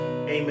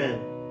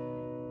Amen.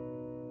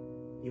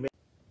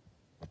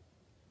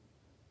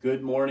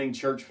 Good morning,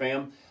 church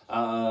fam.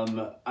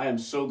 I am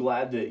so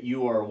glad that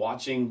you are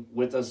watching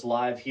with us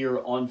live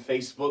here on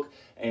Facebook,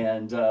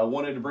 and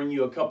wanted to bring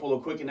you a couple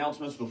of quick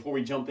announcements before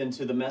we jump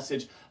into the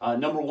message.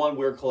 Number one,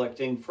 we're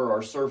collecting for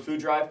our Serve Food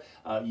Drive.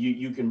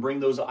 You can bring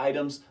those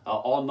items,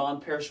 all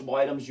non-perishable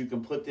items. You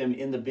can put them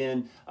in the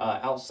bin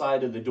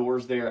outside of the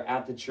doors there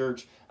at the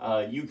church.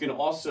 You can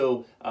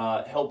also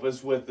help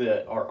us with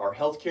our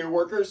healthcare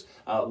workers.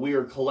 We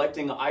are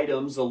collecting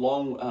items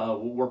along,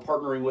 we're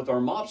partnering with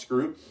our MOPS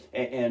group,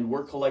 and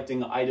we're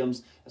collecting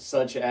items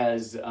such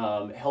as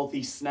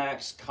healthy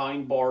snacks,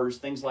 Kind bars,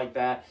 things like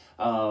that.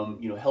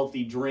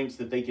 Healthy drinks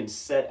that they can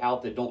set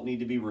out that don't need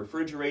to be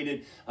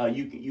refrigerated.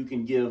 You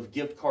can give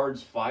gift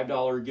cards,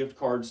 $5 gift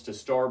cards to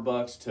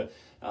Starbucks,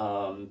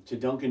 to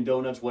Dunkin'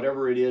 Donuts,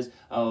 whatever it is,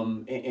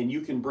 and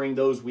you can bring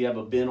those. We have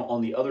a bin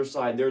on the other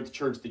side there at the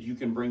church that you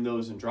can bring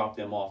those and drop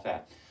them off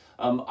at.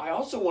 I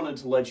also wanted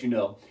to let you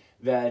know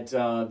that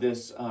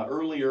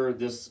earlier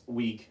this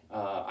week,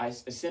 I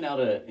sent out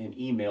an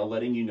email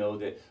letting you know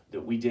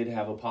that we did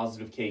have a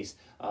positive case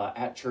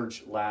at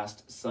church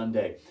last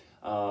Sunday.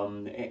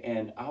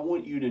 And I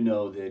want you to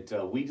know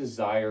that we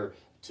desire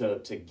to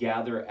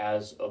gather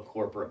as a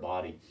corporate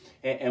body.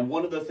 And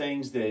one of the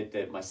things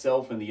that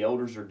myself and the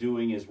elders are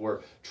doing is we're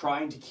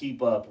trying to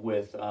keep up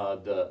with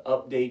the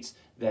updates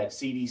that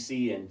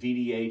CDC and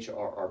VDH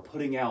are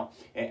putting out.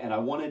 And I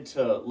wanted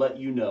to let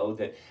you know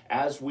that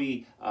as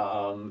we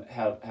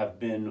have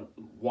been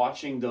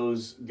watching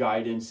those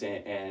guidance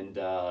and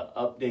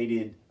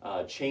updated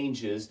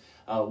changes,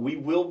 we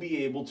will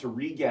be able to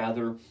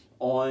regather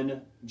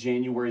on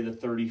January the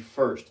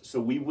 31st. So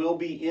we will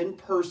be in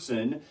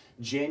person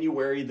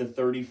January the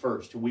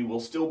 31st. We will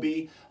still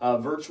be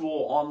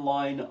virtual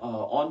online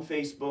on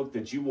Facebook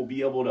that you will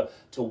be able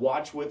to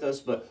watch with us,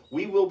 but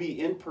we will be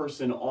in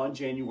person on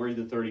January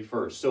the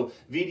 31st. So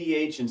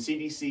VDH and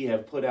CDC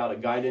have put out a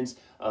guidance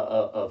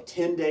of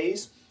 10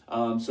 days.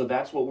 So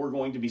that's what we're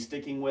going to be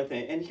sticking with.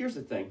 And here's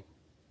the thing.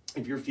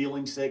 If you're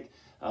feeling sick,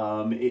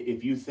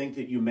 if you think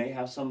that you may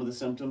have some of the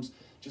symptoms,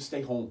 just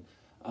stay home.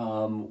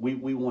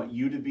 We want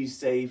you to be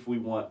safe. We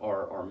want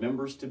our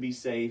members to be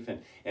safe.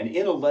 And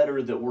in a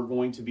letter that we're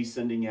going to be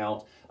sending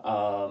out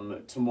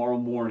tomorrow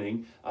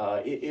morning,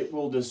 it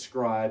will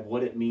describe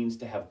what it means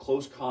to have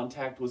close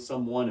contact with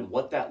someone and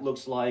what that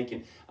looks like.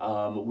 And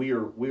we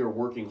are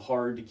working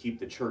hard to keep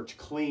the church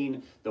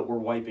clean, that we're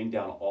wiping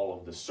down all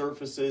of the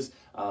surfaces.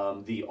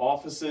 The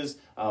offices,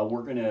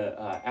 we're going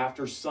to,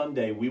 after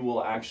Sunday, we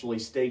will actually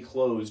stay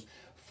closed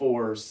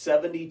for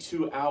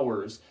 72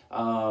 hours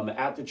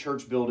at the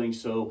church building,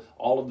 so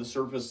all of the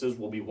surfaces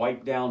will be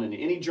wiped down and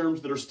any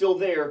germs that are still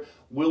there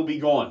will be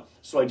gone.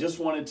 So I just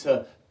wanted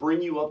to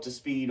bring you up to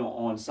speed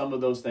on some of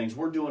those things.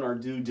 We're doing our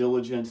due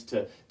diligence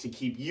to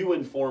keep you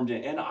informed,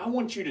 and I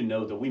want you to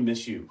know that we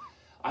miss you.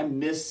 I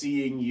miss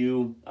seeing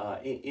you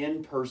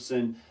in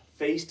person,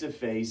 face to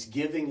face,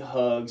 giving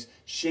hugs,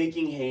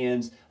 shaking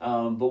hands,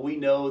 but we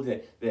know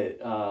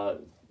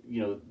that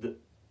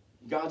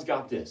God's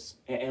got this,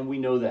 and we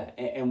know that,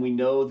 and we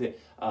know that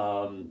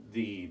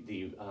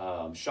the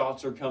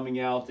shots are coming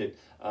out, that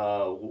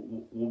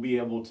we'll be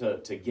able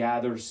to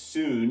gather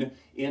soon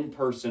in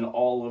person,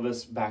 all of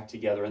us back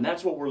together, and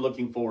that's what we're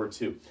looking forward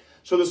to.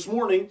 So this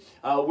morning,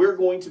 we're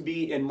going to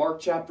be in Mark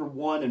chapter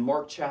 1 and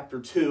Mark chapter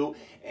 2,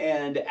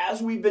 and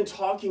as we've been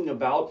talking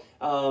about,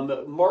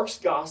 Mark's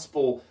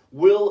gospel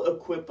will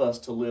equip us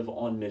to live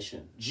on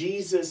mission.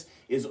 Jesus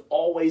is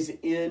always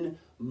in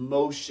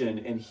motion,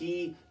 and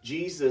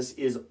Jesus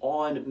is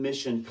on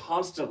mission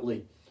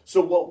constantly.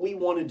 So what we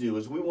want to do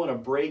is we want to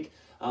break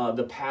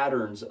the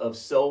patterns of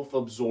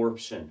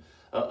self-absorption,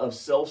 of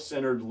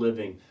self-centered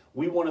living.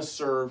 We want to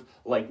serve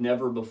like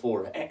never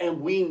before.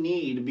 And we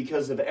need,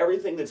 because of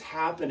everything that's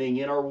happening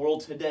in our world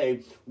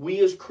today,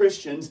 we as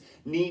Christians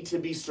need to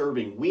be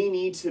serving. We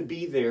need to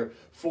be there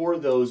for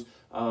those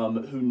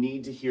who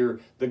need to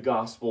hear the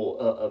gospel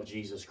of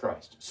Jesus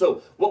Christ.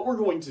 So what we're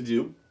going to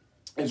do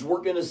is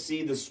we're going to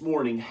see this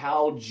morning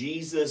how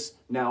Jesus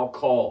now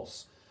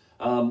calls.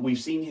 We've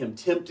seen him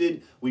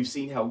tempted. We've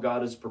seen how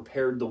God has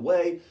prepared the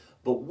way.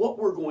 But what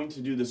we're going to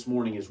do this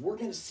morning is we're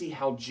going to see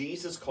how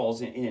Jesus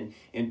calls in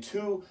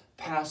two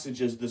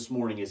passages this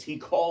morning as he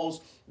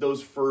calls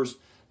those first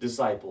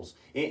disciples.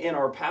 In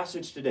our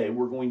passage today,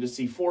 we're going to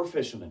see four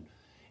fishermen.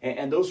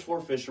 And those four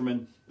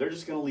fishermen, they're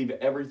just going to leave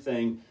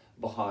everything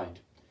behind.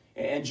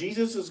 And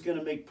Jesus is going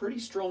to make pretty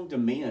strong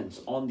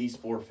demands on these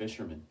four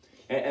fishermen.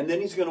 And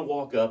then he's going to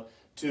walk up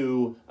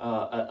to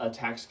a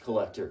tax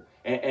collector.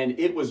 And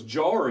it was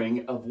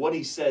jarring of what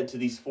he said to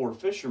these four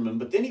fishermen.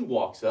 But then he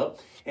walks up,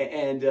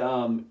 and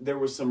there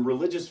were some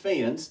religious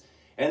fans,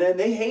 and then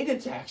they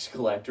hated tax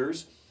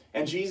collectors.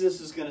 And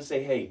Jesus is going to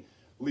say, hey,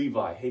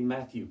 Levi, hey,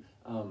 Matthew,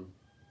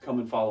 come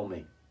and follow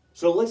me.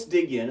 So let's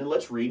dig in and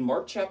let's read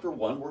Mark chapter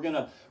 1. We're going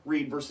to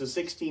read verses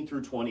 16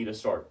 through 20 to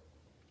start.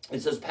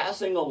 It says,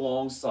 passing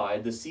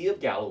alongside the Sea of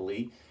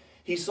Galilee,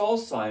 he saw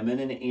Simon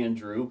and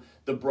Andrew,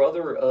 the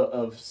brother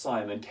of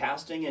Simon,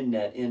 casting a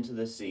net into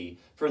the sea,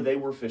 for they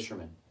were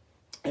fishermen.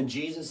 And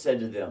Jesus said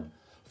to them,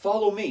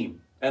 "Follow me,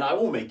 and I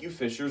will make you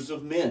fishers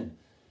of men."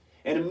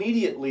 And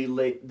immediately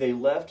they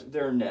left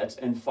their nets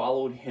and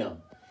followed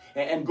him.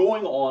 And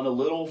going on a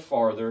little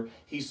farther,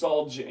 he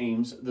saw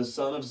James, the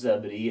son of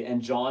Zebedee,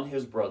 and John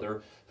his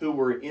brother, who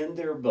were in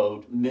their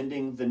boat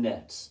mending the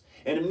nets.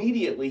 And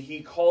immediately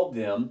he called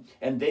them,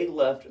 and they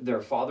left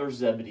their father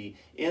Zebedee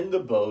in the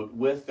boat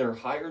with their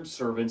hired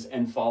servants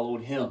and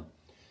followed him.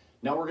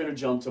 Now we're going to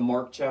jump to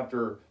Mark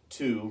chapter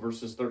 2,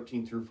 verses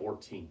 13 through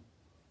 14.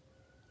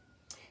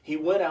 He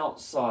went out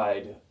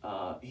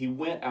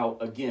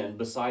again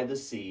beside the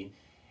sea,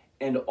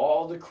 and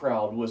all the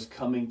crowd was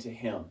coming to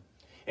him,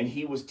 and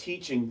he was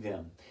teaching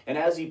them. And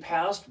as he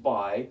passed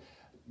by,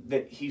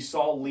 that he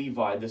saw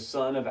Levi, the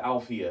son of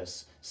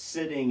Alphaeus,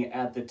 sitting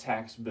at the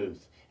tax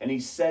booth. And he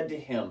said to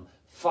him,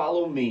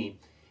 "Follow me."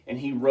 And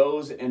he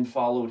rose and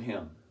followed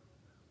him.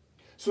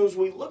 So as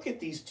we look at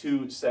these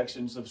two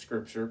sections of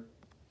Scripture,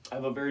 I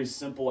have a very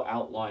simple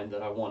outline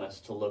that I want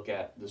us to look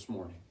at this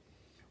morning.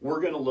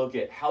 We're going to look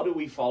at how do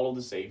we follow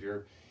the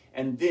Savior,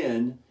 and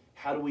then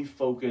how do we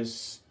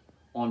focus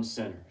on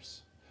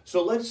sinners.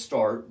 So let's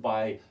start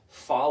by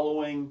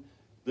following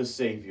the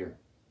Savior.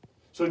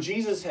 So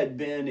Jesus had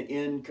been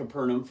in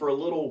Capernaum for a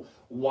little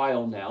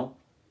while now.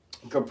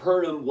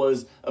 Capernaum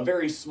was a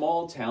very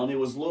small town. It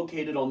was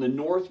located on the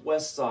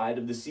northwest side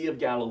of the Sea of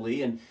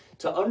Galilee. And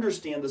to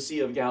understand the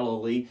Sea of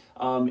Galilee,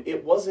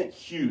 it wasn't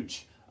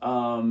huge.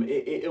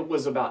 It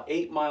was about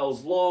 8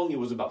 miles long. It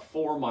was about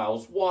 4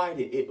 miles wide.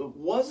 It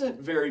wasn't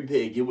very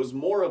big. It was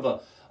more of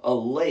a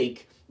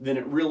lake than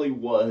it really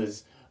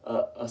was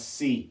a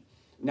sea.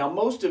 Now,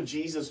 most of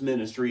Jesus'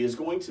 ministry is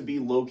going to be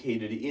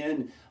located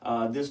in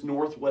this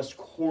northwest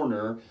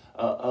corner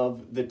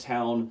of the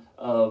town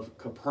of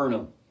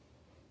Capernaum.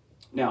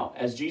 Now,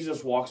 as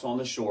Jesus walks on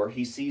the shore,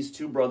 he sees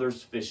two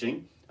brothers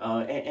fishing.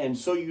 And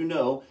so you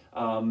know,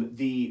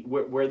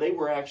 where they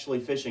were actually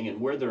fishing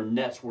and where their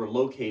nets were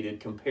located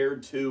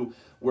compared to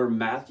where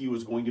Matthew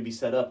was going to be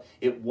set up,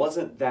 it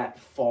wasn't that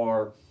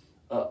far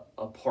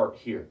apart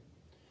here.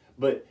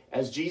 But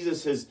as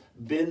Jesus has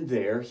been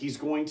there, he's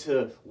going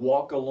to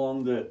walk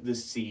along the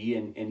sea,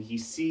 and he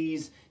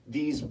sees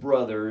these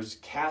brothers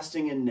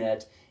casting a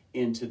net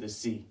into the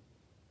sea.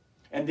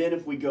 And then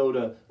if we go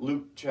to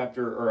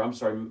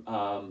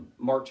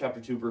Mark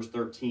chapter 2, verse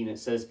 13, it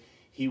says,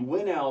 he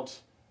went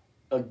out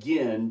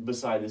again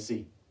beside the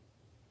sea.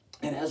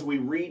 And as we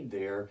read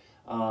there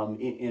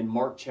in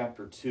Mark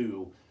chapter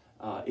 2,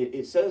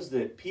 it says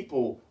that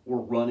people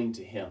were running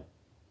to him.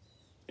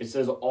 It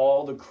says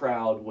all the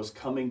crowd was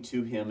coming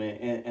to him,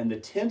 and the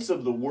tense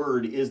of the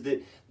word is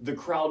that the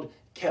crowd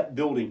kept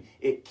building.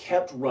 It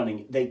kept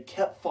running. They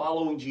kept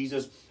following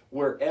Jesus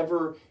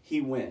wherever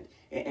he went,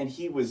 and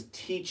he was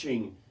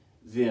teaching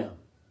them.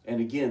 And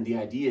again, the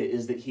idea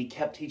is that he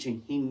kept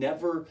teaching. He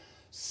never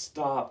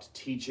stopped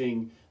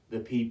teaching the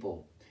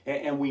people.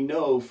 And we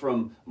know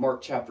from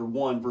Mark chapter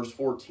 1, verse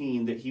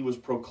 14, that he was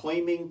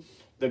proclaiming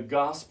the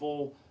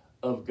gospel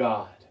of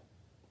God.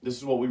 This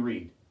is what we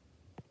read.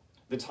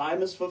 The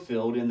time is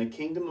fulfilled and the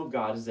kingdom of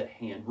God is at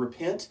hand.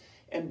 Repent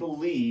and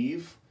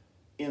believe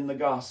in the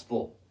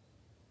gospel.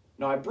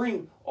 Now, I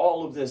bring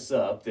all of this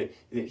up, that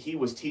he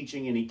was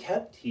teaching and he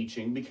kept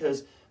teaching,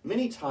 because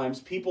many times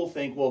people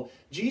think, well,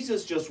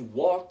 Jesus just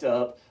walked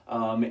up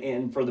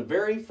and for the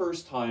very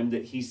first time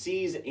that he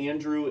sees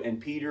Andrew and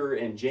Peter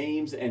and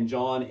James and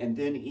John and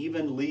then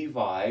even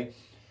Levi,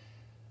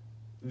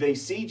 they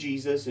see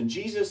Jesus and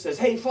Jesus says,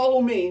 "Hey,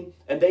 follow me."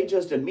 And they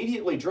just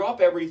immediately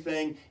drop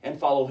everything and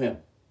follow him.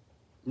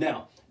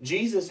 Now,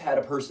 Jesus had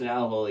a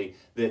personality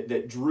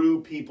that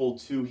drew people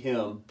to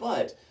him,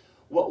 but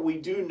what we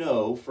do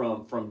know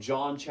from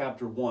John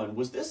chapter 1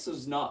 was this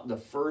was not the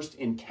first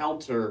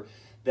encounter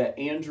that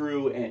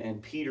Andrew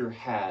and Peter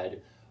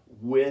had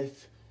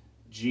with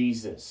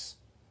Jesus.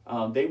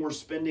 They were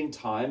spending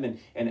time,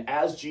 and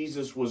as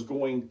Jesus was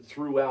going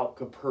throughout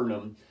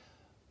Capernaum,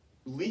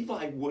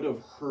 Levi would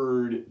have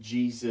heard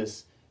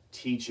Jesus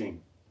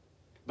teaching.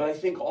 But I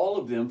think all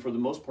of them, for the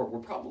most part, were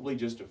probably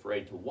just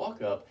afraid to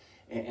walk up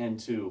and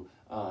to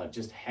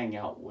just hang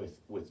out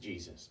with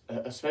Jesus,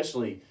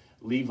 especially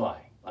Levi.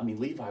 I mean,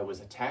 Levi was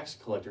a tax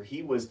collector.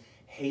 He was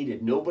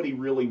hated. Nobody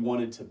really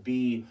wanted to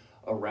be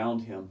around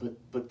him.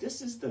 But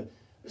this is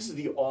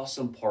the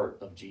awesome part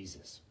of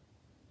Jesus,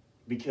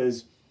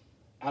 because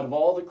out of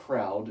all the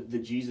crowd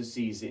that Jesus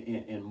sees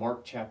in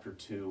Mark chapter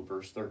 2,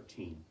 verse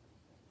 13,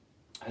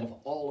 out of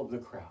all of the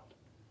crowd,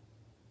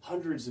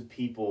 hundreds of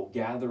people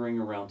gathering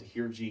around to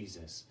hear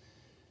Jesus,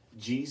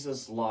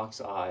 Jesus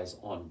locks eyes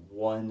on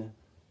one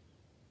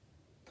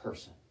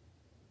person.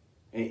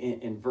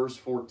 In verse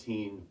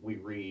 14, we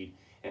read,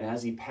 and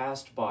as he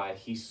passed by,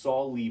 he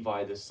saw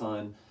Levi, the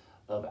son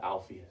of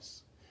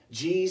Alphaeus.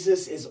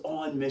 Jesus is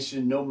on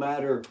mission no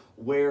matter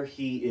where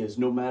he is,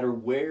 no matter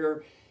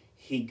where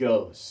he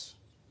goes.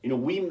 You know,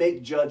 we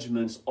make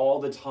judgments all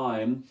the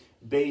time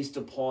based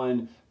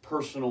upon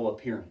personal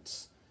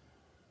appearance.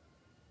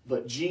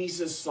 But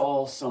Jesus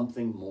saw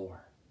something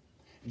more.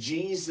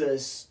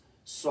 Jesus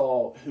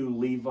saw who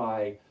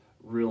Levi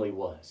really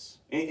was.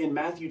 In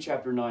Matthew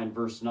chapter 9,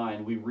 verse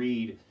 9, we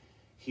read,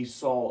 he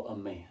saw a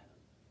man.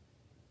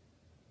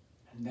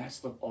 And that's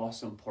the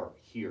awesome part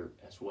here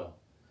as well.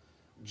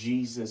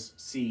 Jesus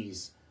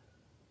sees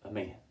a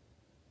man.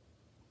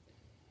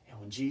 And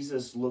when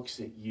Jesus looks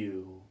at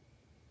you,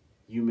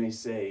 you may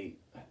say,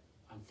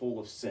 I'm full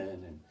of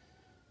sin and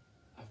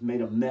I've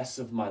made a mess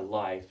of my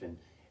life and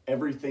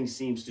everything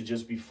seems to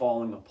just be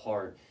falling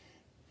apart.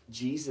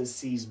 Jesus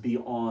sees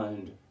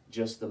beyond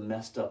just the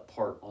messed up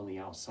part on the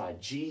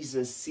outside.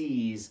 Jesus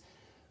sees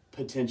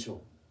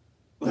potential.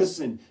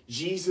 Listen,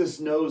 Jesus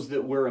knows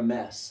that we're a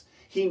mess.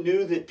 He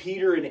knew that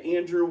Peter and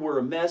Andrew were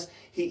a mess.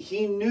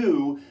 He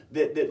knew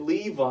that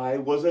Levi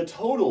was a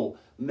total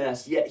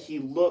mess, yet he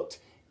looked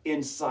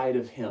inside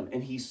of him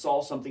and he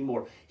saw something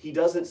more. He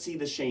doesn't see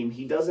the shame.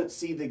 He doesn't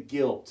see the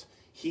guilt.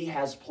 He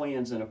has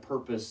plans and a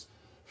purpose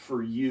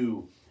for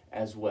you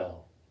as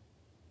well.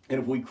 And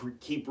if we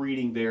keep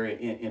reading there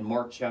in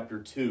Mark chapter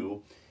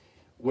 2,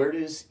 where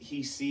does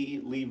he see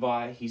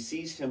Levi? He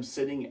sees him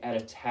sitting at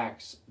a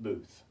tax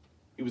booth.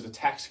 He was a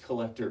tax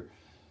collector.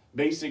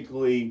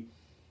 Basically,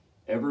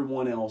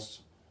 everyone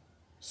else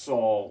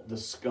saw the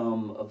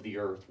scum of the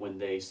earth when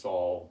they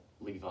saw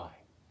Levi.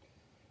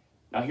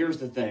 Now, here's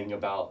the thing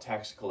about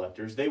tax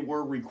collectors. They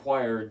were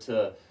required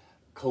to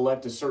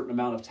collect a certain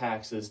amount of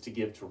taxes to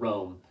give to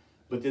Rome,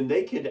 but then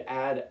they could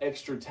add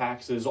extra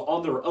taxes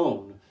on their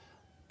own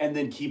and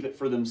then keep it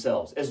for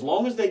themselves. As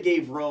long as they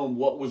gave Rome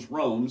what was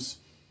Rome's,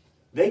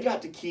 they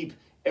got to keep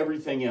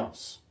everything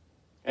else.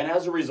 And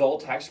as a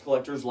result, tax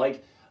collectors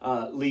like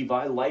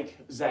Levi, like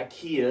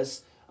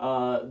Zacchaeus,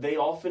 they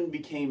often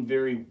became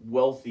very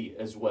wealthy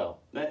as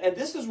well. And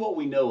this is what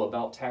we know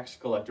about tax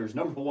collectors.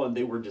 Number one,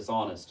 they were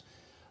dishonest.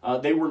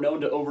 They were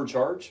known to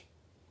overcharge.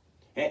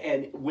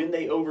 And when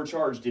they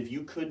overcharged, if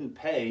you couldn't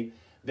pay,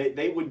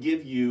 they would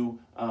give you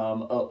a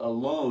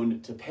loan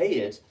to pay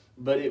it,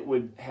 but it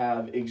would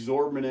have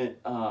exorbitant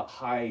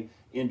high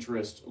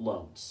interest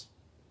loans.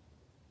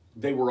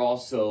 They were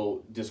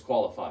also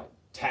disqualified.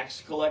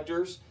 Tax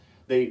collectors,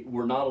 they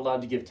were not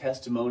allowed to give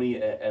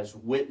testimony as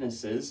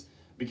witnesses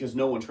because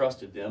no one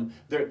trusted them.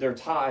 Their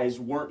tithes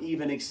weren't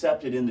even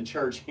accepted in the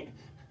church.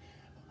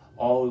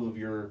 All of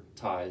your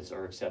tithes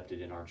are accepted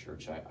in our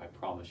church. I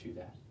promise you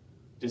that.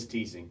 Just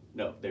teasing.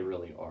 No, they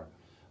really are.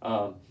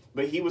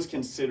 But he was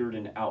considered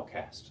an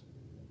outcast,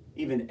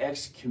 even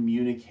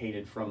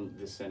excommunicated from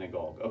the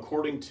synagogue.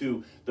 According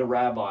to the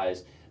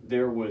rabbis,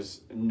 there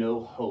was no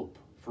hope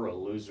for a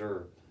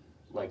loser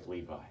like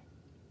Levi.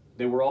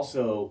 They were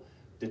also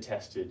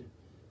detested.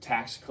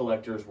 Tax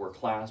collectors were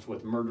classed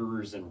with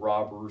murderers and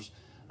robbers,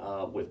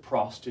 with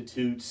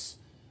prostitutes,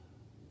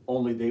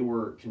 only they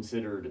were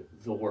considered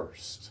the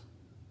worst.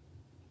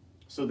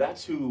 So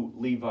that's who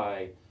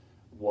Levi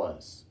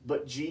was.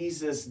 But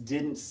Jesus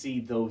didn't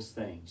see those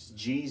things.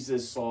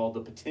 Jesus saw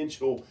the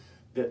potential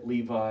that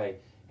Levi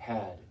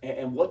had.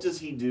 And what does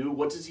he do?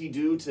 What does he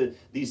do to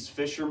these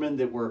fishermen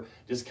that were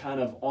just kind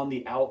of on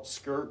the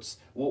outskirts?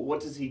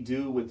 What does he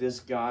do with this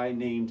guy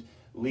named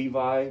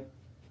Levi?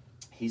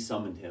 He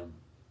summoned him.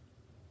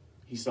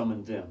 He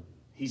summoned them.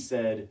 He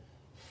said,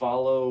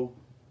 "Follow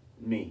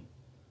me."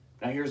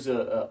 Now here's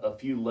a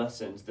few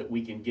lessons that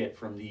we can get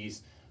from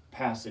these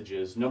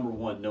passages. Number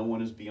one, no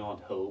one is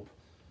beyond hope.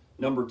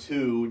 Number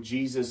two,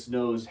 Jesus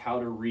knows how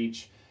to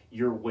reach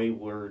your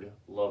wayward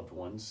loved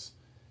ones.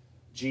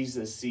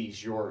 Jesus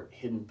sees your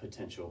hidden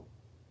potential.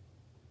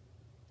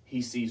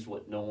 He sees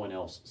what no one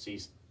else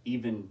sees,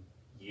 even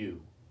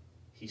you.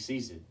 He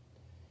sees it.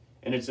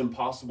 And it's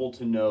impossible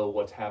to know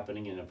what's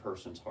happening in a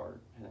person's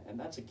heart. And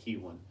that's a key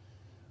one.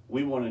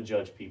 We want to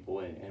judge people,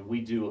 and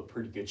we do a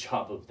pretty good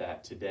job of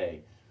that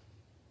today.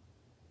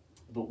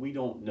 But we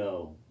don't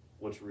know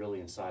what's really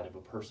inside of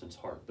a person's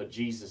heart. But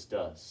Jesus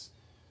does.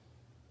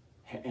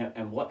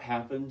 And what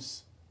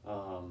happens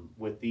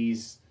with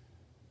these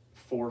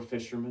four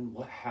fishermen?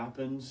 What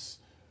happens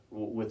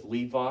with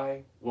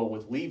Levi? Well,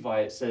 with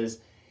Levi, it says,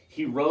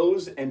 he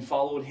rose and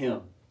followed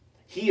him.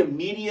 He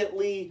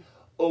immediately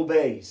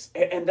obeys.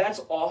 And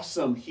that's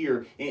awesome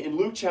here. In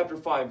Luke chapter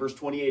 5, verse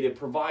 28, it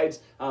provides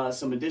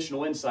some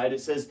additional insight.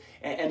 It says,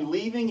 and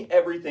leaving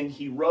everything,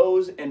 he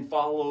rose and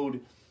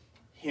followed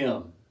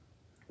him.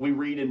 We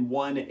read in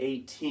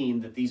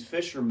 1:18 that these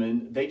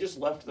fishermen, they just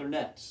left their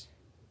nets.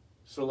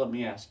 So let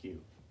me ask you,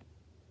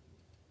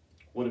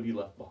 what have you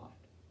left behind?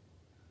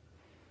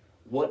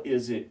 What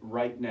is it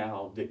right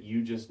now that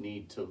you just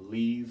need to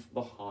leave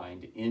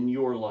behind in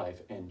your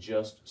life and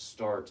just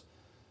start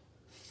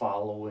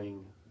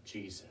following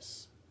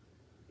Jesus?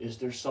 Is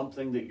there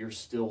something that you're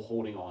still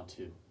holding on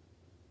to?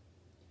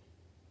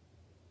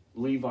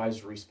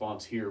 Levi's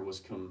response here was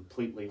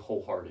completely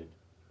wholehearted.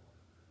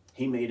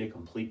 He made a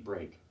complete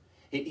break.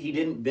 He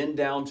didn't bend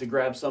down to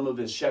grab some of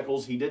his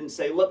shekels. He didn't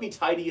say, let me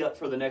tidy up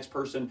for the next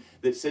person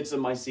that sits in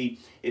my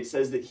seat. It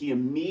says that he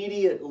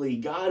immediately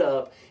got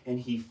up and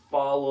he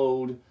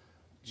followed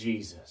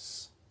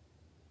Jesus.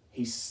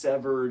 He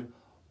severed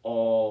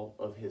all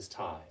of his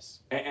ties.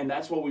 And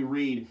that's what we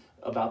read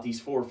about these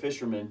four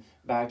fishermen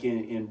back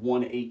in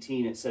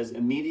 1:18. It says,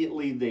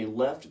 immediately they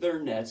left their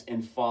nets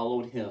and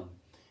followed him.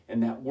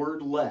 And that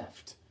word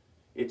left,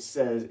 it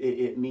says,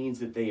 it means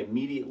that they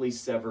immediately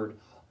severed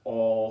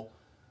all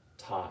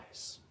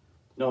ties.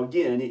 Now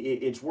again,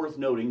 it's worth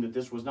noting that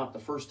this was not the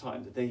first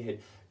time that they had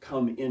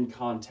come in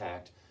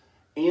contact.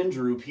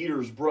 Andrew,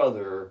 Peter's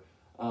brother,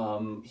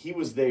 he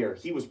was there.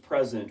 He was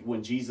present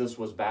when Jesus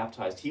was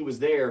baptized. He was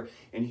there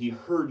and he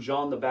heard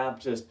John the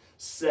Baptist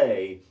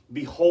say,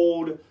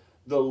 behold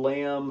the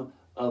Lamb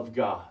of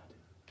God.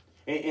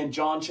 In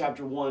John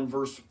chapter 1,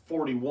 verse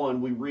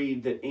 41, we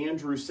read that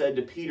Andrew said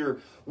to Peter,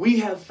 we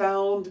have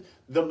found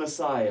the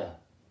Messiah.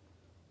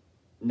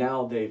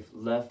 Now they've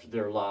left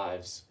their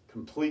lives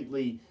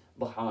completely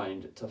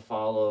behind to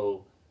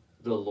follow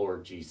the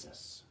Lord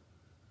Jesus.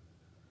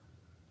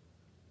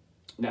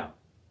 Now,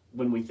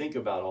 when we think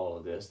about all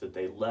of this, that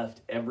they left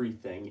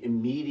everything,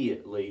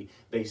 immediately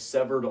they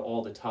severed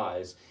all the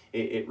ties.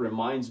 It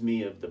reminds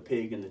me of the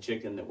pig and the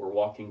chicken that were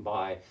walking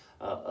by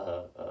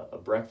a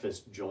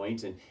breakfast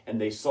joint, and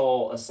they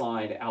saw a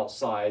sign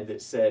outside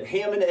that said,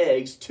 ham and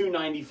eggs,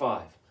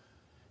 $2.95.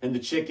 And the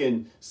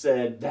chicken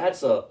said,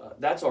 that's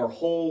our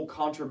whole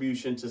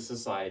contribution to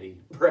society,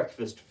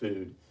 breakfast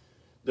food.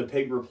 The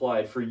pig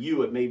replied, for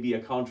you it may be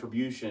a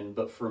contribution,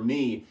 but for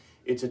me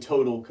it's a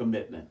total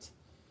commitment.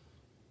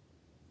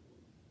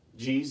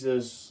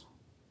 Jesus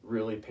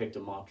really picked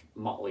a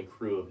motley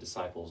crew of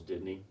disciples,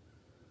 didn't he?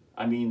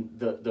 I mean,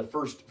 the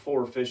first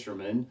four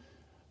fishermen,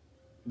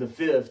 the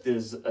fifth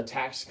is a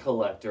tax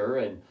collector,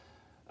 and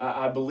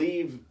I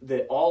believe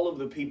that all of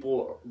the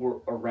people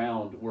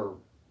around were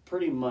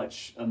pretty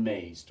much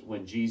amazed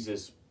when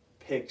Jesus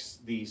picks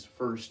these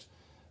first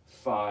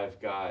five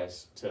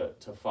guys to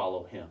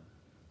follow him.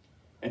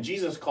 And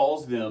Jesus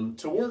calls them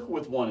to work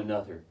with one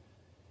another.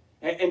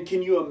 And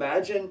can you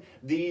imagine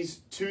these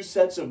two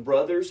sets of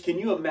brothers? Can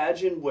you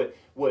imagine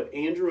what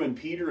Andrew and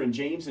Peter and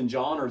James and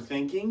John are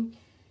thinking?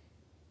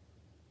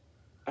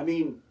 I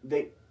mean,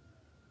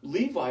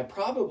 Levi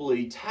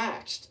probably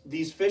taxed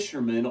these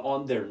fishermen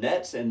on their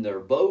nets and their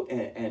boat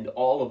and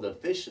all of the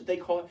fish that they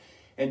caught.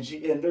 And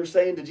they're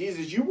saying to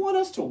Jesus, you want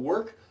us to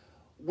work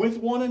with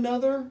one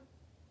another?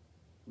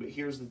 But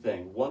here's the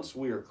thing. Once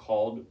we are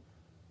called,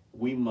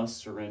 we must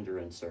surrender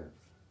and serve.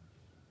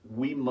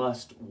 We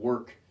must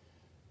work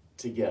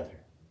together.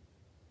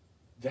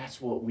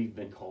 That's what we've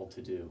been called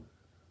to do.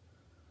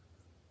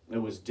 It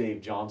was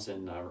Dave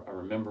Johnson. I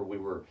remember we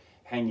were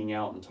hanging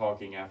out and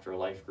talking after a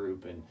life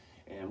group,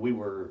 and we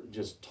were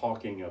just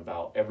talking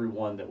about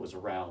everyone that was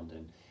around.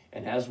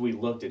 And as we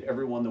looked at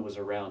everyone that was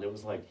around, it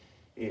was like,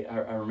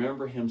 I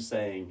remember him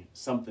saying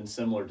something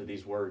similar to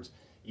these words.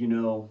 You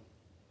know,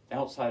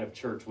 outside of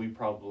church, we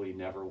probably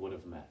never would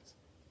have met.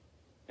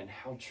 And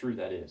how true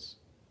that is.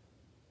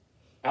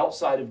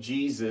 Outside of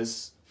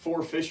Jesus,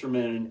 four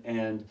fishermen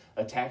and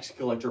a tax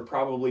collector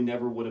probably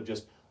never would have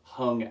just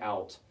hung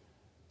out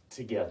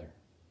together.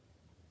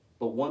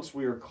 But once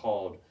we are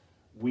called,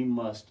 we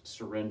must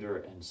surrender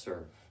and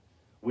serve.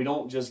 We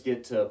don't just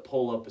get to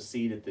pull up a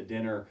seat at the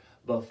dinner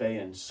buffet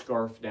and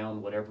scarf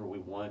down whatever we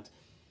want.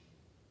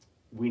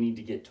 We need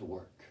to get to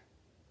work.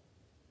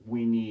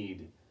 We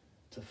need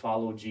to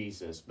follow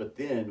Jesus, but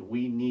then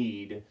we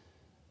need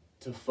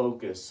to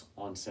focus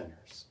on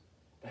sinners.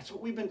 That's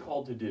what we've been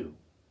called to do.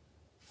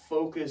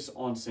 Focus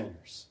on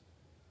sinners.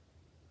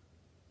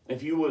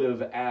 If you would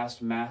have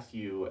asked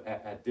Matthew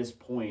at this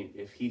point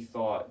if he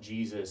thought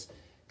Jesus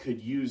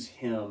could use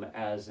him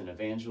as an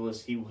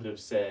evangelist, he would have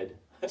said,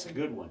 that's a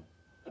good one.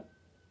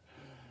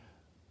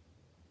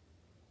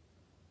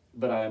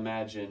 But I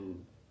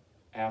imagine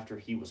after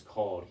he was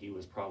called, he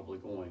was probably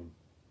going,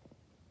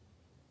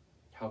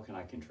 how can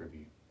I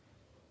contribute?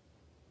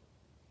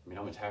 I mean,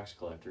 I'm a tax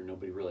collector.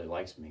 Nobody really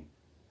likes me.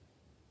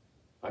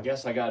 I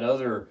guess I got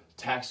other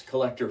tax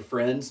collector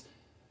friends.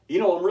 You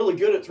know, I'm really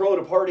good at throwing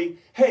a party.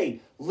 Hey,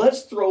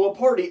 let's throw a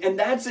party. And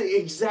that's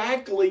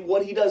exactly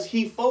what he does.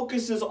 He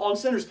focuses on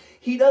sinners.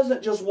 He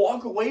doesn't just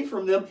walk away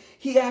from them.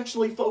 He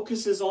actually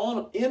focuses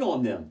in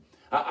on them.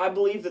 I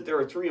believe that there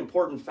are three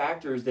important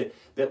factors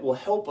that will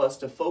help us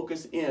to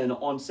focus in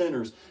on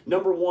sinners.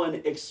 Number one,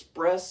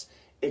 express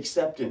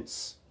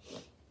acceptance.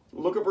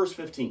 Look at verse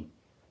 15.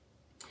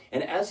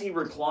 And as he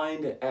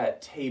reclined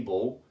at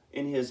table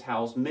in his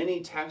house,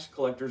 many tax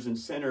collectors and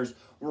sinners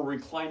were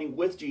reclining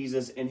with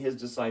Jesus and his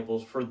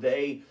disciples, for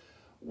they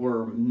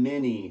were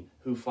many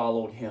who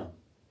followed him.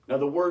 Now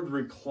the word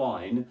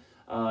recline,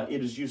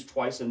 it is used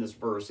twice in this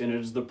verse, and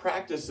it is the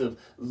practice of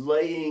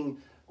laying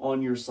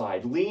on your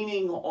side,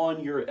 leaning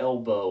on your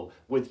elbow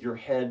with your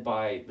head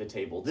by the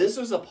table. This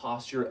is a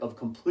posture of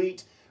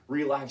complete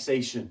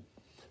relaxation.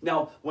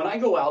 Now, when I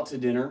go out to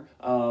dinner,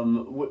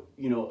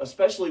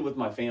 especially with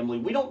my family,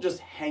 we don't just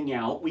hang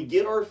out. We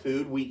get our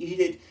food, we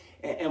eat it,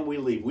 and we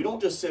leave. We don't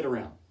just sit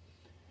around.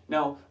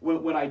 Now,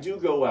 when I do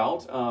go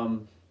out,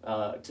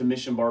 to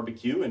Mission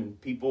Barbecue, and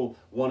people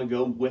want to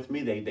go with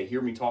me. They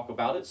hear me talk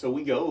about it, so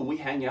we go and we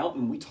hang out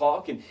and we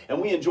talk and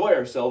we enjoy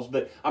ourselves.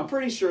 But I'm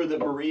pretty sure that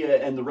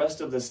Maria and the rest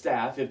of the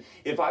staff,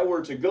 if I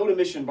were to go to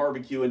Mission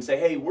Barbecue and say,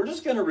 hey, we're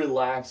just going to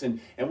relax and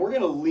we're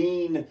going to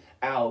lean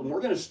out and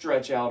we're going to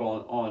stretch out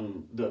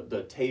on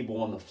the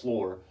table on the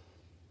floor,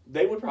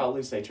 they would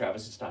probably say,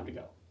 Travis, it's time to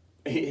go.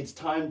 It's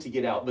time to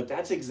get out. But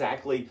that's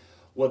exactly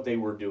what they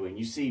were doing.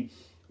 You see,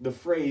 the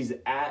phrase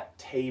 "at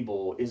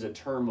table" is a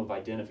term of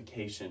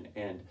identification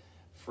and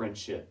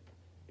friendship.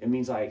 It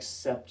means I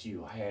accept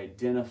you, I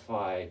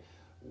identify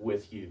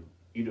with you.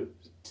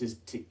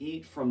 To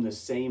eat from the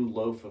same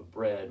loaf of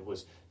bread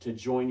was to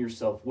join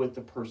yourself with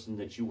the person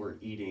that you were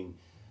eating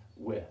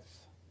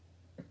with.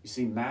 You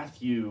see,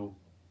 Matthew,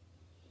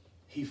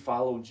 he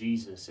followed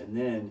Jesus, and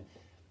then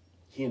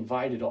he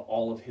invited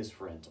all of his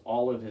friends,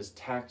 all of his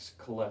tax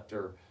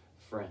collector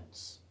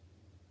friends.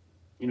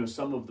 You know,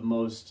 some of the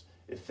most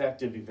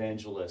effective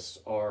evangelists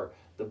are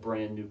the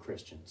brand new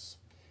Christians.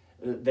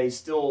 They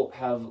still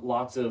have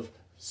lots of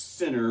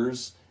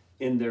sinners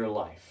in their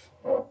life.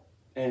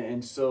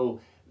 And so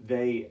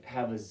they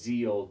have a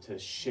zeal to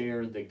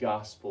share the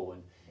gospel.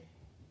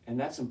 And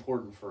that's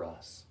important for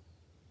us.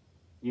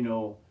 You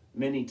know,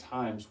 many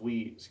times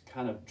we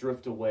kind of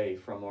drift away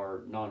from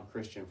our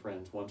non-Christian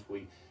friends once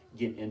we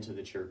get into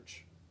the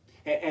church.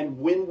 And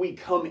when we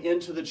come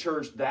into the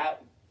church,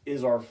 that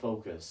is our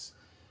focus.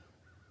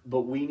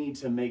 But we need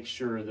to make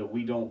sure that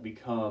we don't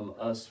become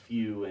us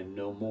few and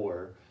no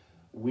more.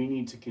 We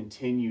need to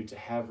continue to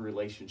have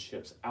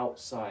relationships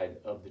outside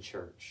of the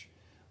church.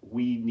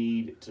 We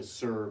need to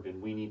serve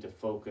and we need to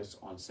focus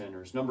on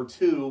sinners. Number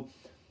two,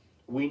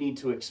 we need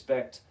to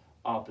expect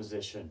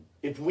opposition.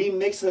 If we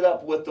mix it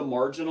up with the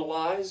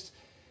marginalized,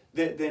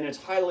 then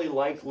it's highly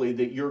likely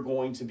that you're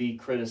going to be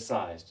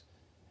criticized,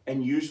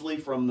 and usually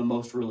from the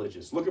most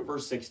religious. Look at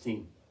verse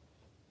 16.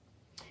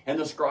 And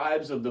the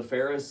scribes of the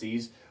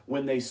Pharisees,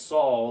 when they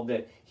saw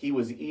that he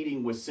was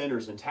eating with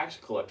sinners and tax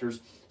collectors,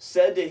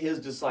 said to his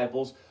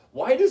disciples,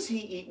 why does he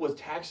eat with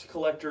tax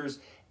collectors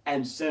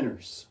and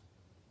sinners?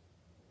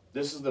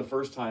 This is the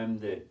first time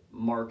that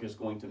Mark is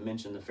going to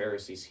mention the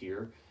Pharisees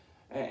here.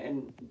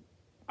 And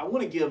I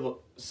want to give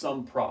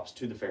some props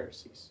to the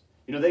Pharisees.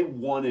 You know, they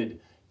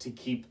wanted to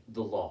keep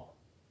the law.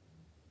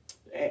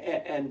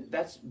 And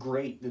that's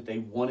great that they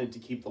wanted to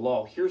keep the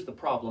law. Here's the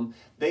problem.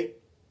 They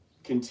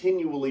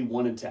continually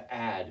wanted to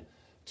add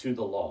to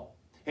the law.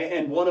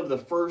 And one of the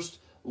first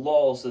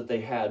laws that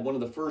they had, one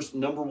of the first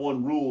number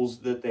one rules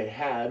that they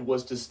had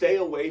was to stay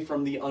away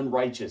from the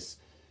unrighteous.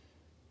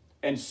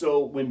 And so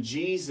when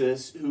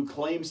Jesus, who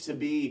claims to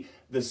be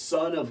the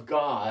Son of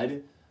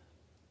God,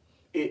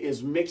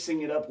 is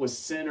mixing it up with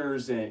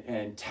sinners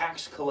and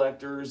tax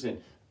collectors and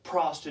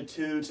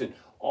prostitutes and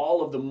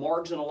all of the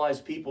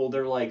marginalized people,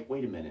 they're like,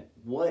 wait a minute,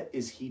 what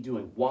is he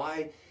doing?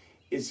 Why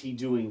is he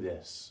doing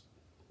this?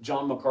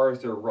 John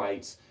MacArthur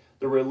writes,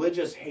 the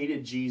religious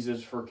hated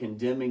Jesus for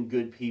condemning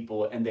good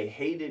people, and they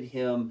hated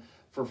him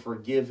for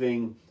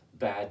forgiving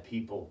bad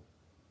people.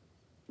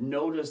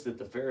 Notice that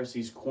the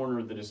Pharisees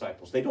corner the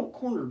disciples. They don't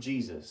corner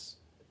Jesus.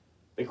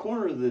 They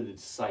corner the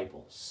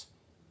disciples.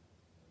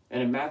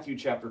 And in Matthew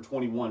chapter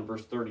 21,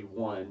 verse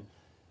 31,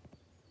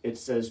 it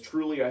says,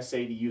 truly I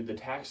say to you, the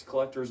tax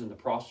collectors and the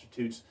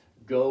prostitutes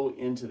go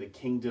into the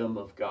kingdom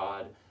of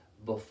God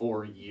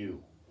before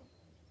you.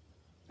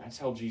 That's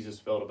how Jesus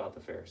felt about the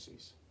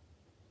Pharisees.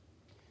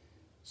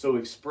 So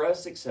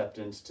express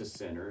acceptance to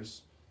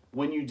sinners.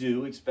 When you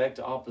do, expect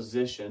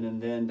opposition.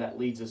 And then that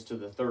leads us to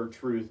the third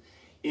truth.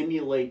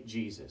 Emulate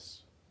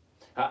Jesus.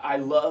 I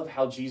love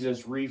how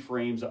Jesus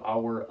reframes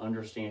our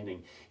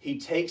understanding. He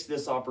takes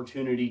this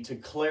opportunity to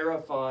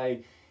clarify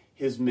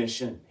his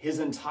mission. His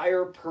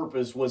entire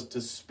purpose was to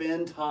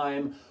spend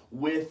time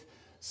with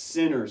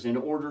sinners in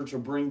order to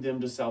bring them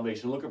to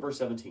salvation. Look at verse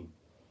 17.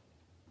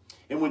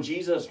 And when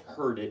Jesus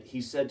heard it,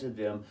 he said to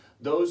them,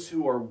 those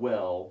who are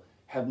well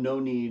have no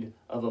need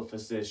of a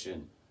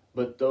physician,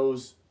 but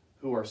those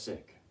who are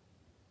sick.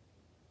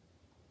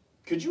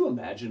 Could you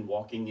imagine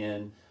walking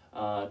in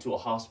to a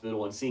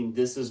hospital and seeing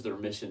this is their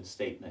mission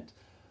statement?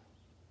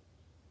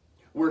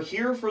 We're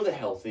here for the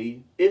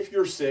healthy. If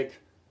you're sick,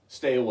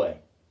 stay away.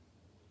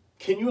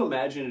 Can you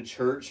imagine a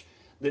church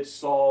that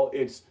saw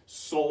its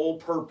sole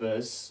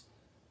purpose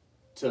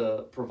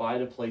to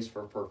provide a place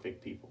for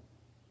perfect people?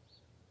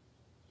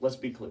 Let's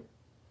be clear.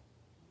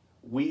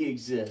 We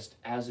exist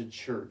as a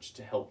church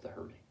to help the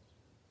hurting.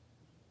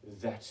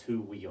 That's who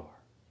we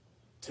are.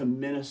 To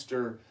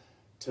minister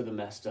to the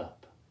messed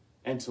up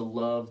and to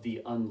love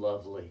the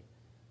unlovely.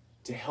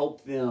 To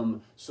help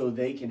them so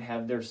they can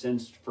have their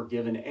sins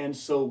forgiven. And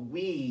so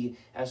we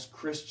as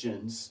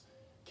Christians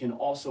can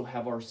also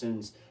have our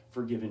sins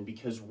forgiven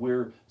because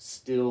we're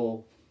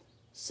still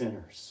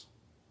sinners.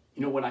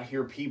 You know, when I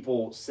hear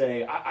people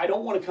say, I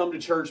don't want to come to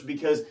church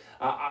because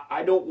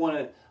I don't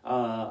want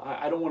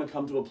to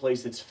come to a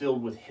place that's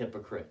filled with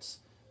hypocrites.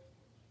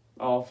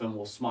 I often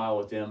will smile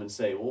at them and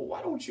say, well,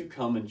 why don't you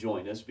come and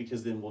join us?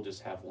 Because then we'll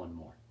just have one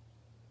more.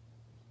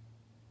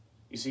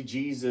 You see,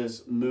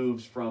 Jesus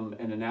moves from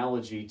an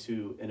analogy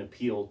to an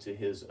appeal to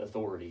his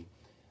authority.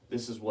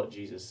 This is what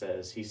Jesus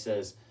says. He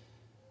says,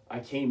 I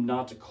came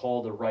not to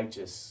call the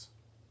righteous,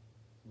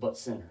 but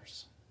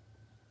sinners.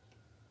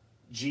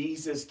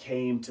 Jesus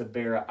came to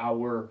bear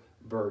our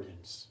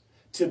burdens,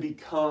 to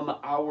become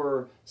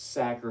our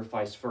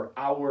sacrifice for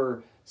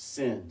our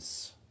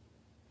sins.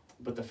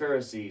 But the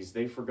Pharisees,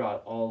 they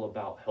forgot all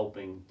about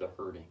helping the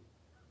hurting.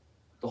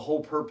 The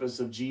whole purpose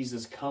of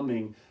Jesus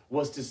coming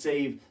was to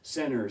save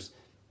sinners.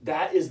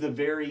 That is the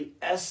very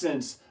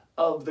essence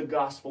of the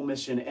gospel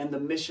mission and the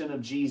mission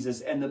of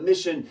Jesus and the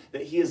mission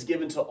that he has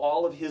given to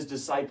all of his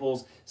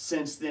disciples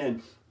since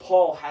then.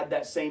 Paul had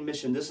that same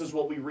mission. This is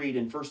what we read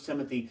in 1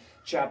 Timothy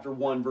chapter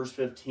 1, verse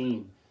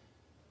 15.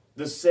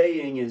 The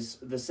saying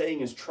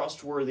is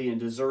trustworthy and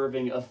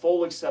deserving of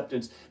full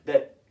acceptance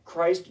that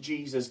Christ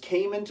Jesus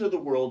came into the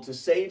world to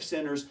save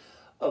sinners,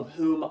 of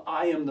whom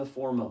I am the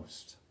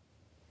foremost.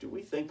 Do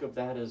we think of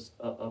that as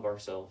of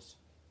ourselves?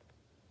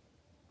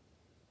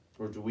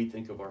 Or do we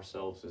think of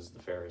ourselves as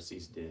the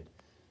Pharisees did?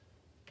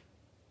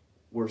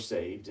 We're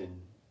saved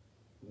and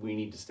we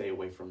need to stay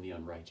away from the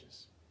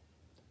unrighteous.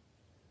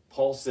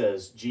 Paul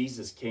says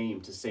Jesus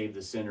came to save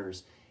the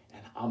sinners,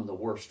 and I'm the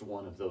worst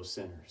one of those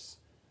sinners.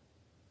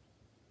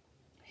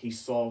 He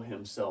saw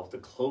himself. The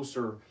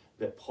closer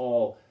that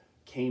Paul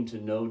came to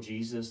know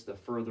Jesus, the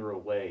further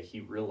away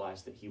he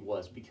realized that he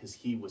was, because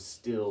he was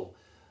still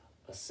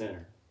a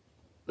sinner.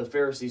 The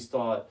Pharisees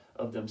thought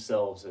of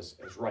themselves as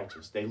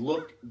righteous. They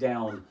looked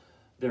down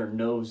their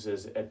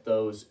noses at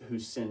those who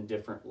sinned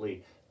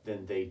differently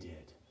than they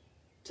did.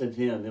 To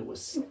them, it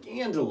was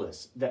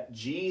scandalous that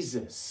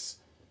Jesus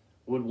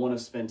would want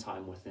to spend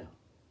time with them.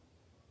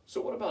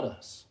 So what about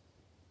us?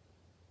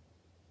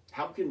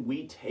 How can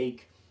we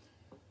take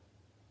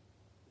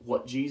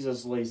what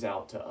Jesus lays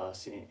out to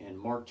us in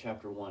Mark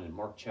chapter 1 and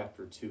Mark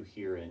chapter 2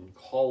 here, and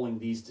calling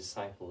these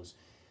disciples,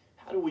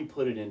 how do we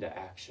put it into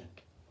action?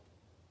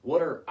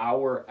 What are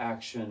our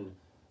action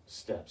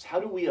steps? How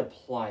do we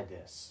apply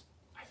this?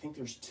 I think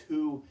there's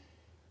two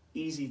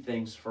easy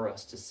things for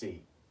us to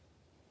see.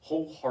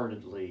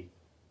 Wholeheartedly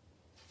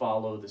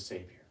follow the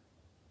Savior.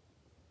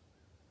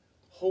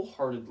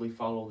 Wholeheartedly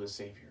follow the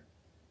Savior.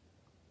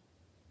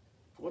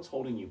 What's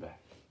holding you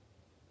back?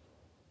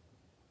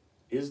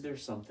 Is there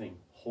something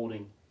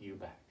holding you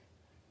back?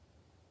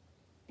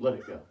 Let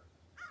it go.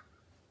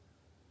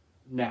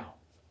 Now,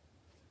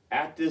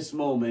 at this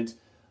moment,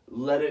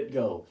 let it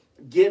go.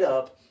 Get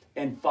up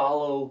and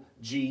follow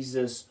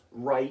Jesus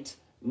right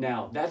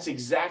now. That's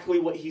exactly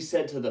what he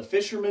said to the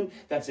fishermen.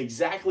 That's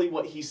exactly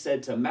what he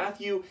said to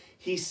Matthew.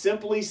 He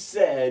simply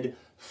said,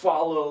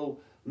 follow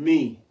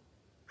me.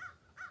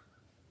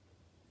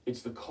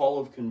 It's the call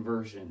of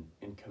conversion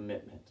and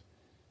commitment.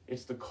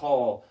 It's the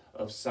call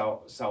of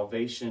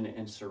salvation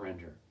and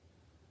surrender.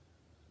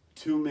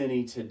 Too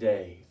many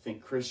today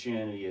think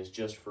Christianity is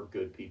just for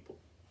good people.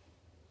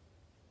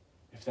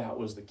 If that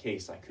was the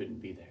case, I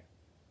couldn't be there.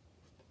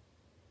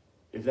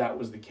 If that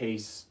was the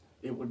case,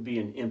 it would be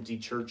an empty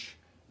church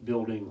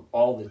building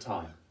all the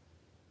time.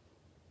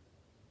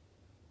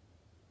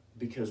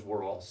 Because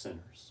we're all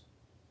sinners.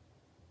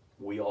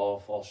 We all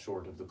fall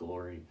short of the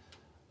glory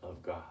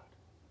of God.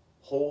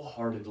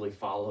 Wholeheartedly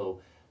follow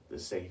the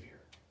Savior.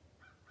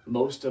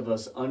 Most of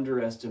us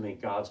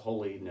underestimate God's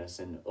holiness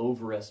and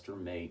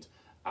overestimate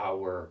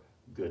our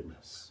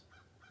goodness.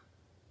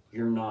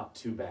 You're not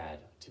too bad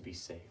to be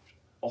saved.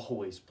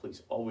 Always,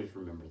 please, always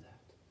remember that.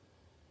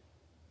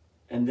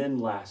 And then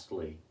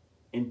lastly,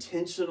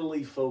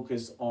 intentionally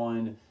focus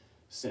on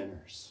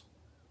sinners.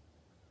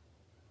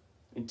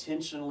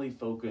 Intentionally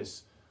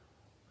focus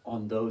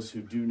on those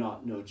who do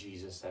not know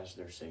Jesus as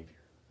their Savior.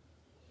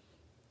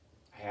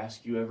 I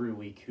ask you every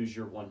week, who's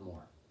your one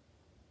more?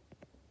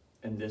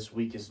 And this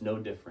week is no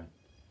different.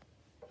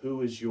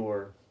 Who is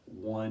your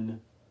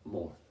one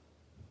more?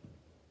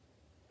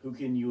 Who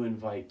can you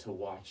invite to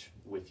watch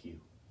with you?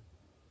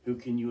 Who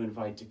can you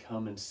invite to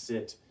come and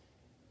sit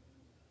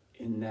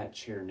in that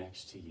chair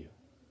next to you?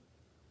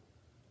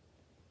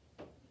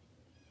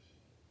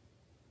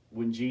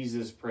 When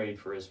Jesus prayed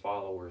for his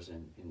followers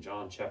in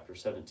John chapter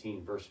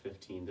 17, verse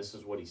 15, this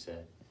is what he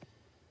said.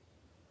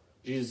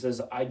 Jesus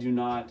says, I do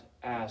not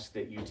ask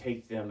that you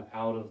take them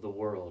out of the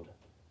world,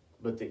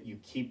 but that you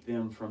keep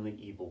them from the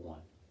evil one.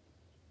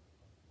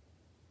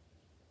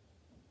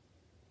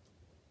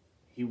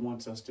 He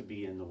wants us to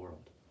be in the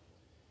world.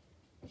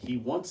 He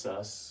wants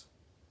us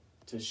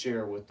to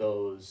share with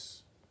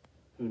those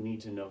who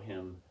need to know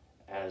him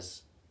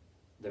as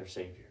their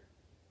Savior.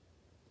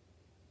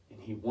 And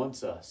he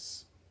wants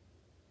us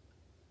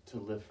to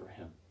live for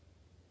him,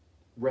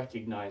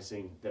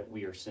 recognizing that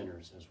we are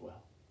sinners as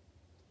well.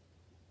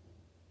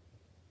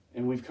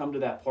 And we've come to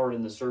that part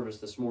in the service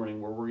this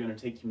morning where we're going to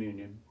take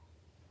communion.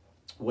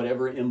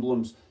 Whatever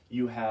emblems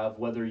you have,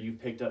 whether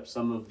you've picked up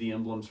some of the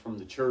emblems from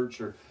the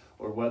church or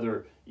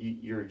whether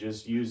you're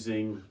just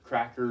using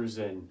crackers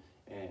and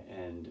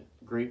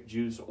grape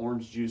juice,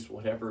 orange juice,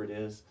 whatever it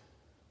is,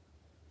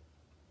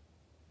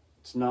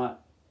 it's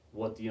not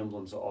what the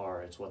emblems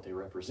are, it's what they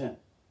represent.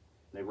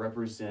 They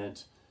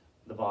represent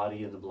the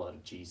body and the blood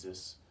of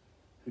Jesus,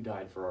 who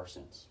died for our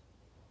sins.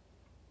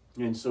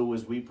 And so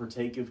as we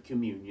partake of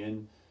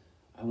communion,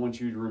 I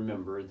want you to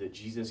remember that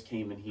Jesus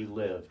came and he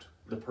lived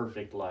the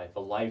perfect life, a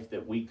life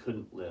that we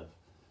couldn't live.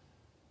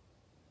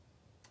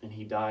 And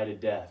he died a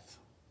death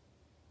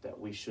that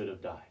we should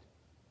have died.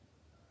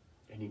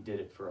 And he did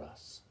it for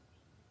us.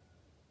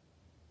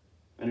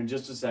 And in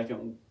just a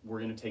second, we're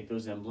going to take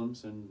those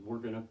emblems and we're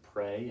going to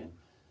pray. And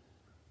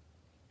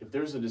if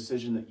there's a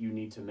decision that you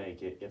need to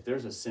make, if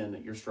there's a sin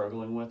that you're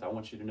struggling with, I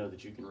want you to know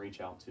that you can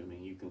reach out to me.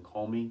 You can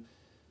call me,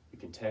 you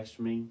can text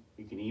me,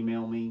 you can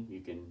email me,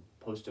 you can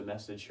post a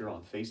message here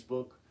on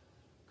Facebook,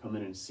 come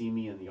in and see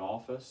me in the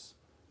office.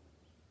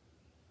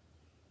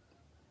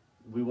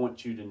 We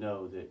want you to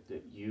know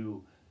that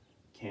you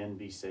can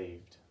be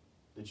saved,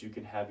 that you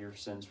can have your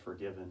sins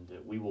forgiven,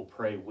 that we will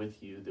pray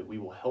with you, that we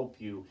will help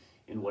you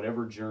in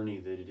whatever journey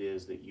that it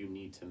is that you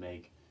need to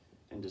make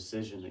and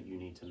decision that you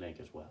need to make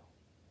as well.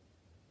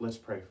 Let's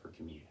pray for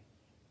communion.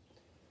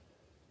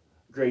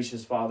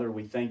 Gracious Father,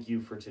 we thank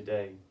you for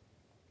today.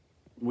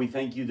 We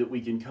thank you that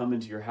we can come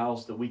into your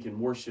house, that we can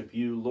worship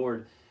you.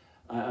 Lord,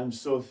 I'm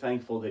so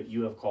thankful that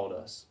you have called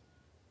us,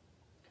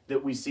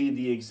 that we see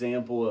the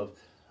example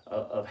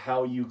of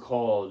how you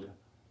called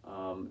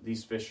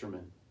these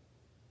fishermen,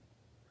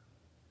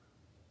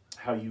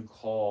 how you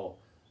call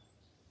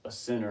a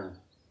sinner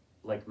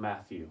like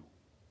Matthew,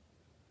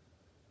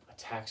 a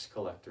tax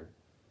collector.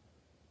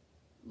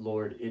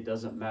 Lord, it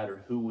doesn't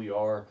matter who we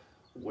are,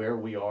 where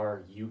we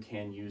are, you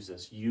can use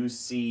us. You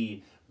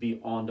see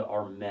beyond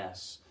our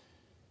mess,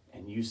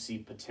 and you see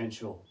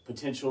potential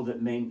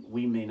that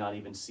we may not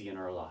even see in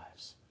our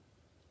lives.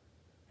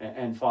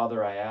 And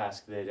Father, I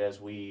ask that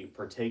as we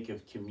partake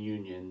of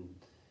communion,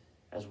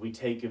 as we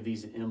take of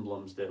these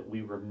emblems, that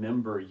we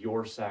remember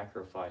your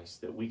sacrifice,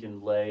 that we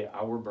can lay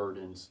our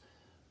burdens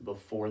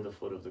before the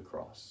foot of the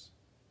cross.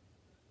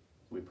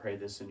 We pray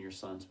this in your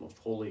Son's most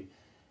holy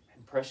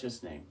and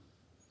precious name.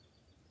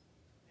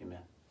 Amen.